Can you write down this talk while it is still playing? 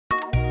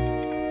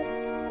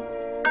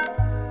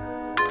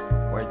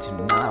to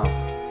now?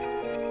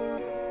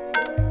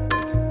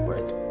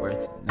 Where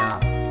to now?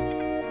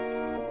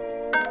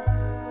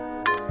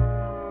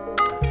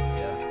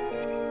 Yeah.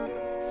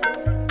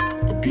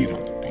 A beat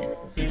on the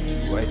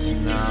beat. Where to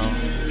now?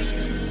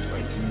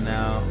 Where to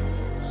now?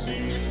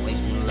 Way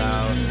too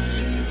loud.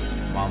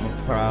 Mama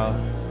proud.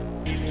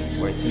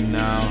 Where to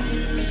now?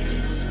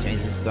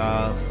 Change the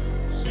styles.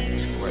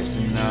 Where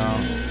to now?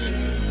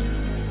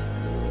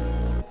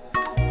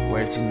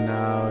 Where to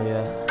now?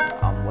 Yeah.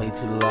 I'm way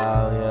too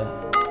loud. Yeah.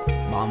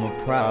 Mama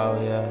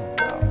proud. Yeah.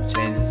 I'm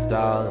changing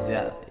styles.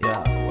 Yeah.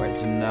 Yeah. Where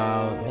to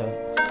now?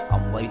 Yeah.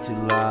 I'm way too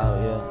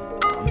loud.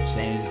 Yeah. I'm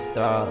changing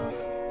styles.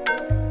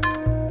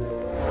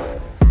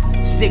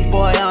 Sick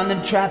boy on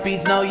them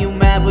trappies, know you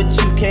mad but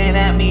you can't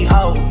have me,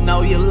 ho.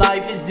 Know your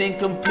life is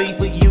incomplete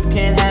but you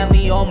can't have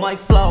me on my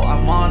flow.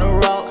 I'm on a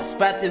roll, I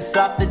spat this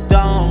off the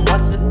dome.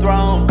 Watch the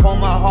throne, pull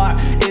my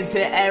heart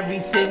into every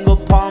single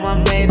palm.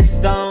 I made of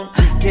stone,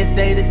 can't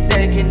stay the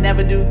same, can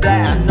never do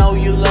that. I know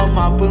you love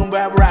my boom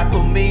bap rap,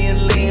 but me and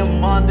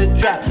Liam on the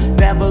trap.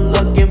 Never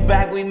looking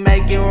back, we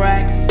making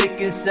racks.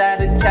 Sick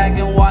inside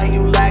attacking, why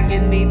you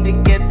lacking? Need to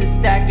get the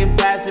stacking,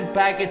 passing,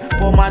 packing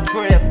for my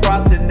trip.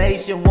 Cross the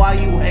nation, why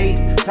you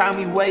hating? Time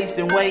we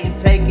wasting, waiting,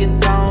 taking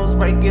tones,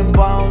 breaking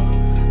bones,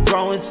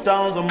 throwing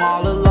stones. I'm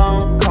all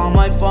alone, call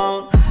my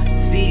phone.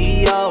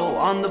 CEO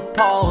on the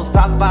poles,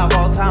 talk about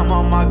all time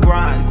on my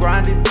grind.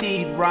 Grinded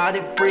teeth,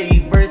 rotted free.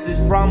 Verses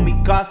from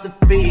me cost a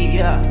fee,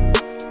 yeah.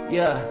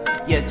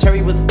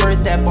 Cherry was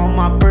first step on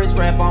my first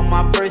rap, on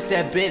my first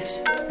set, bitch.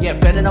 Yeah,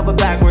 bending over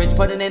backwards,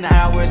 putting in the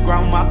hours,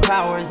 ground my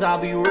powers, I'll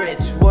be rich.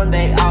 One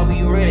day I'll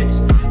be rich.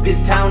 This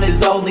town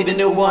is old, need a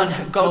new one.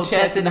 Gold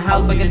chest in the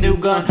house like a new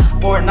gun.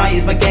 Fortnite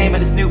is my game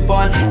and it's new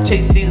fun.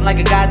 Chase the season like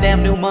a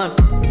goddamn new month.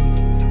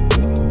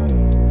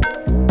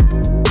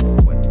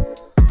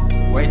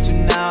 Way too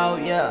now,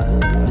 yeah.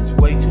 It's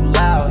way too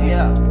loud,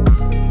 yeah.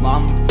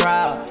 Mama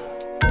proud.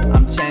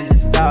 I'm changing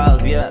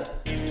styles, yeah.